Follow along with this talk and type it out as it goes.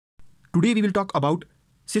Today we will talk about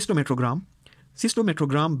cystometrogram.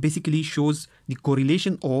 Cystometrogram basically shows the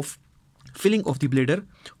correlation of filling of the bladder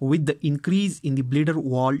with the increase in the bladder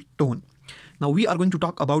wall tone. Now we are going to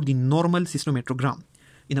talk about the normal cystometrogram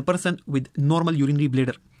in a person with normal urinary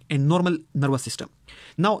bladder and normal nervous system.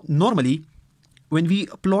 Now normally when we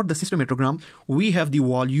plot the cystometrogram, we have the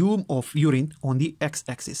volume of urine on the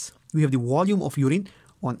x-axis. We have the volume of urine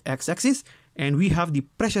on x-axis and we have the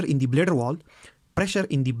pressure in the bladder wall. Pressure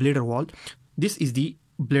in the bladder wall. This is the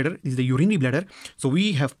bladder, this is the urinary bladder. So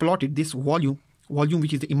we have plotted this volume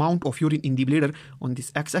which is the amount of urine in the bladder on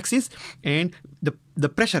this x-axis, and the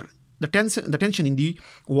pressure, the tension in the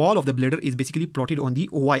wall of the bladder is basically plotted on the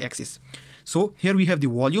y-axis. So here we have the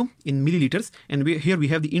volume in milliliters, and here we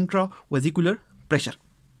have the intravesicular pressure.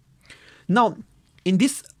 Now in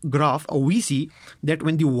this graph we see that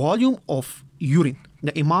when the volume of urine,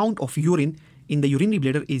 the amount of urine in the urinary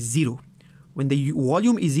bladder is 0. When the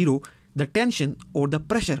volume is 0, the tension or the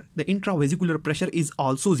pressure, the intravesicular pressure is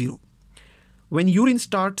also 0. When urine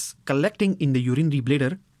starts collecting in the urinary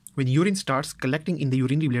bladder, the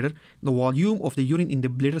volume of the urine in the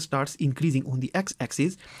bladder starts increasing on the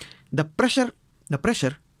x-axis. The pressure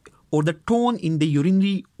or the tone in the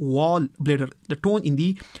urinary wall bladder, the tone in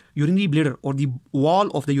the urinary bladder or the wall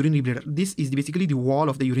of the urinary bladder, this is basically the wall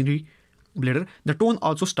of the urinary bladder, the tone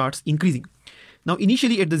also starts increasing. Now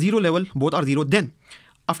initially at the 0 level, both are 0. Then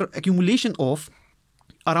after accumulation of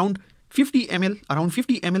around 50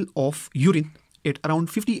 ml of urine, at around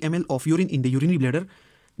 50 ml of urine in the urinary bladder,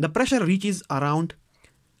 the pressure reaches around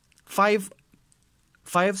 5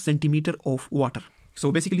 centimeter of water.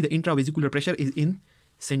 So basically the intravesicular pressure is in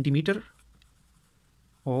centimeter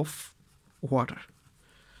of water.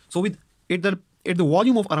 So with at the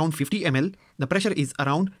volume of around 50 ml, the pressure is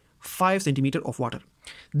around 5 centimeter of water.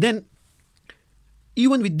 Then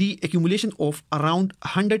even with the accumulation of around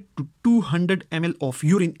 100 to 200 ml of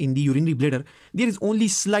urine in the urinary bladder, there is only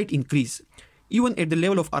slight increase. Even at the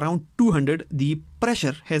level of around 200, the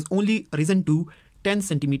pressure has only risen to 10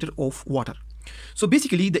 centimeter of water. So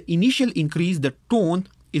basically the initial increase, the tone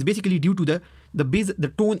is basically due to the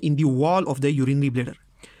tone in the wall of the urinary bladder.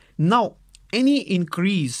 Now any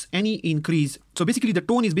increase, so basically the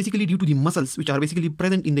tone is basically due to the muscles which are basically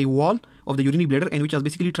present in the wall of the urinary bladder and which are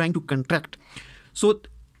basically trying to contract. So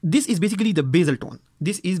this is basically the basal tone.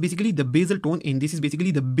 This is basically the basal tone, and this is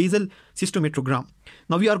basically the basal cystometrogram.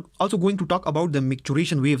 Now we are also going to talk about the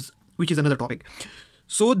micturition waves, which is another topic.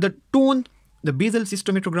 So the tone, the basal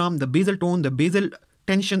cystometrogram, the basal tone, the basal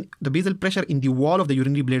tension, the basal pressure in the wall of the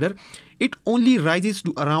urinary bladder, it only rises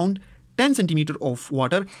to around 10 centimeter of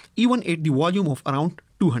water, even at the volume of around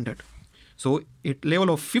 200. So at level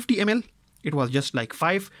of 50 ml, it was just like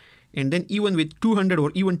 5, and then even with 200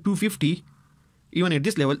 or even 250, even at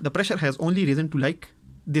this level, the pressure has only risen to like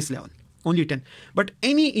this level, only 10. But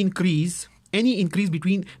any increase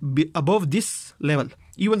between above this level,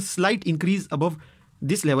 even slight increase above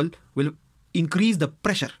this level will increase the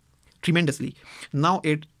pressure tremendously. Now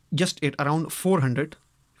at around 400,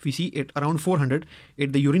 if we see at around 400,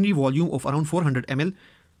 at the urinary volume of around 400 ml,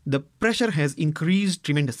 the pressure has increased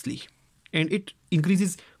tremendously, and it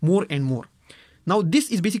increases more and more. Now this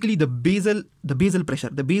is basically the basal pressure,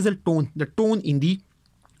 the basal tone, the tone in the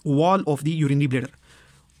wall of the urinary bladder.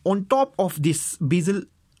 On top of this basal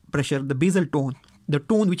pressure, the basal tone, the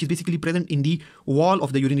tone which is basically present in the wall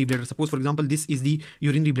of the urinary bladder. Suppose for example this is the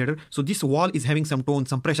urinary bladder. So this wall is having some tone,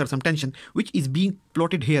 some pressure, some tension, which is being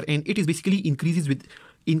plotted here, and it is basically increases with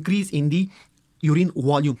increase in the urine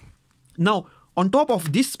volume. Now on top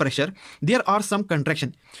of this pressure, there are some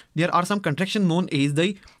contraction. There are some contraction known as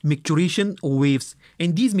the micturition waves.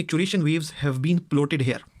 And these micturition waves have been plotted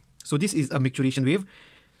here. So this is a micturition wave.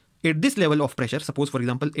 At this level of pressure, suppose for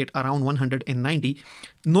example at around 190,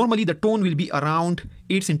 normally the tone will be around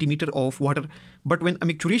 8 centimeter of water. But when a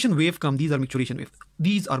micturition wave comes, these are micturition waves.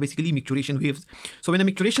 These are basically micturition waves. So when a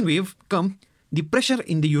micturition wave comes, the pressure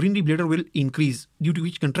in the urinary bladder will increase, due to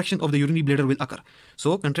which contraction of the urinary bladder will occur.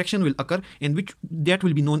 So contraction will occur, and that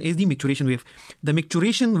will be known as the micturition wave. The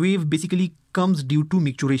micturition wave basically comes due to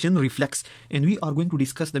micturition reflex, and we are going to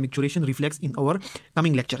discuss the micturition reflex in our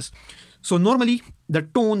coming lectures. So normally the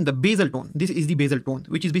tone, the basal tone, this is the basal tone,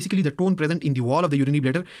 which is basically the tone present in the wall of the urinary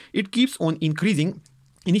bladder. It keeps on increasing.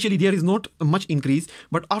 Initially there is not much increase,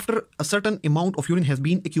 but after a certain amount of urine has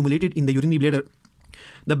been accumulated in the urinary bladder,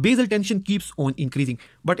 the basal tension keeps on increasing.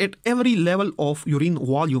 But at every level of urine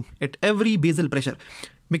volume, at every basal pressure,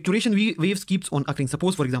 micturition waves keeps on occurring.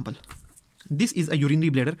 Suppose for example, this is a urinary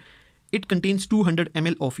bladder. It contains 200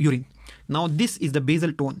 ml of urine. Now this is the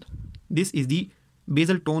basal tone. This is the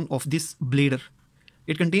basal tone of this bladder.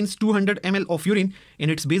 It contains 200 ml of urine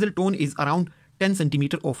and its basal tone is around 10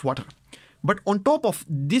 centimeter of water. But on top of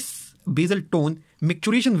this basal tone,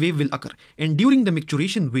 micturition wave will occur. And during the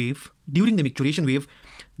micturition wave,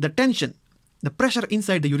 the tension, the pressure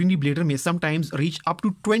inside the urinary bladder may sometimes reach up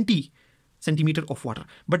to 20 centimeter of water.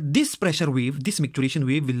 But this pressure wave, this micturition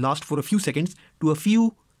wave will last for a few seconds to a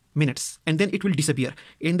few minutes and then it will disappear.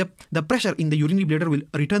 And the pressure in the urinary bladder will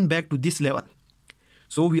return back to this level.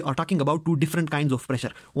 So we are talking about two different kinds of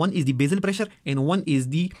pressure. One is the basal pressure and one is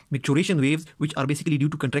the micturition waves, which are basically due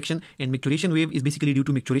to contraction, and micturition wave is basically due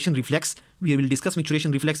to micturition reflex. We will discuss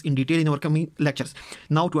micturition reflex in detail in our coming lectures.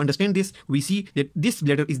 Now to understand this, we see that this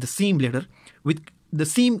bladder is the same bladder with the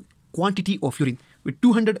same quantity of urine, with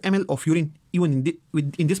 200 ml of urine even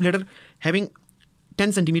in this bladder having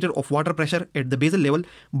 10 centimeter of water pressure at the basal level.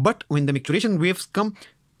 But when the micturition waves come,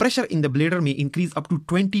 pressure in the bladder may increase up to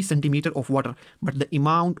 20 centimeter of water, but the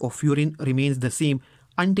amount of urine remains the same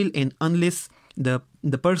until and unless the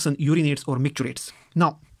person urinates or micturates.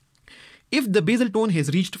 Now, if the basal tone has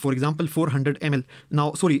reached, for example, 400 ml,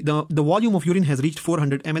 the volume of urine has reached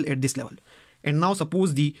 400 ml at this level, and now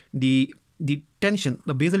suppose the tension,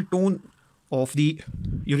 the basal tone of the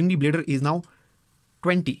urinary bladder is now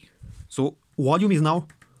 20. So volume is now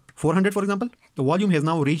 400, for example. The volume has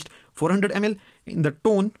now reached 400 ml. In the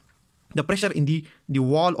tone, the pressure in the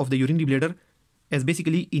wall of the urinary bladder has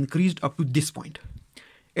basically increased up to this point.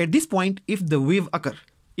 At this point, if a wave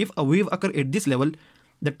occur at this level,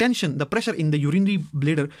 the tension, the pressure in the urinary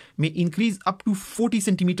bladder may increase up to 40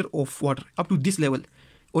 centimeter of water, up to this level,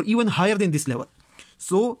 or even higher than this level.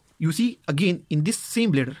 So you see again in this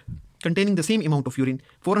same bladder containing the same amount of urine,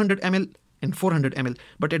 400 ml and 400 ml.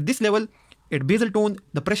 But at this level, at basal tone,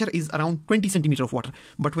 the pressure is around 20 centimeter of water.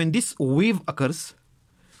 But when this wave occurs,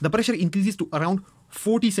 the pressure increases to around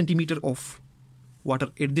 40 centimeter of water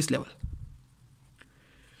at this level.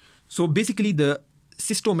 So basically the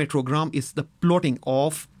cystometrogram is the plotting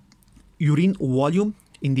of urine volume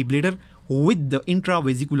in the bladder with the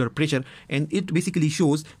intravesicular pressure, and it basically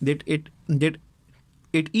shows that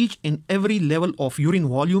at each and every level of urine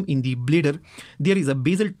volume in the bladder, there is a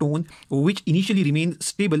basal tone which initially remains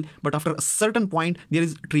stable, but after a certain point, there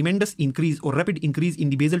is tremendous increase or rapid increase in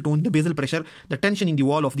the basal tone, the basal pressure, the tension in the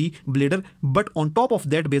wall of the bladder. But on top of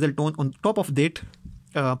that basal tone, on top of that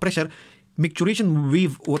pressure, micturition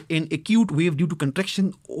wave or an acute wave due to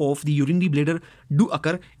contraction of the urinary bladder do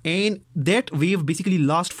occur, and that wave basically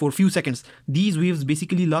lasts for few seconds. These waves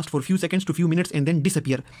basically last for few seconds to few minutes and then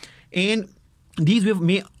disappear. And these waves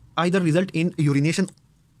may either result in urination,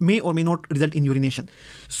 may or may not result in urination.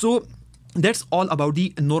 So that's all about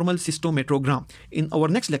the normal cystometrogram. In our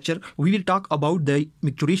next lecture, we will talk about the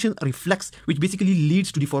micturition reflex, which basically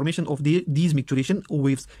leads to the formation of these micturition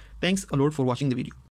waves. Thanks a lot for watching the video.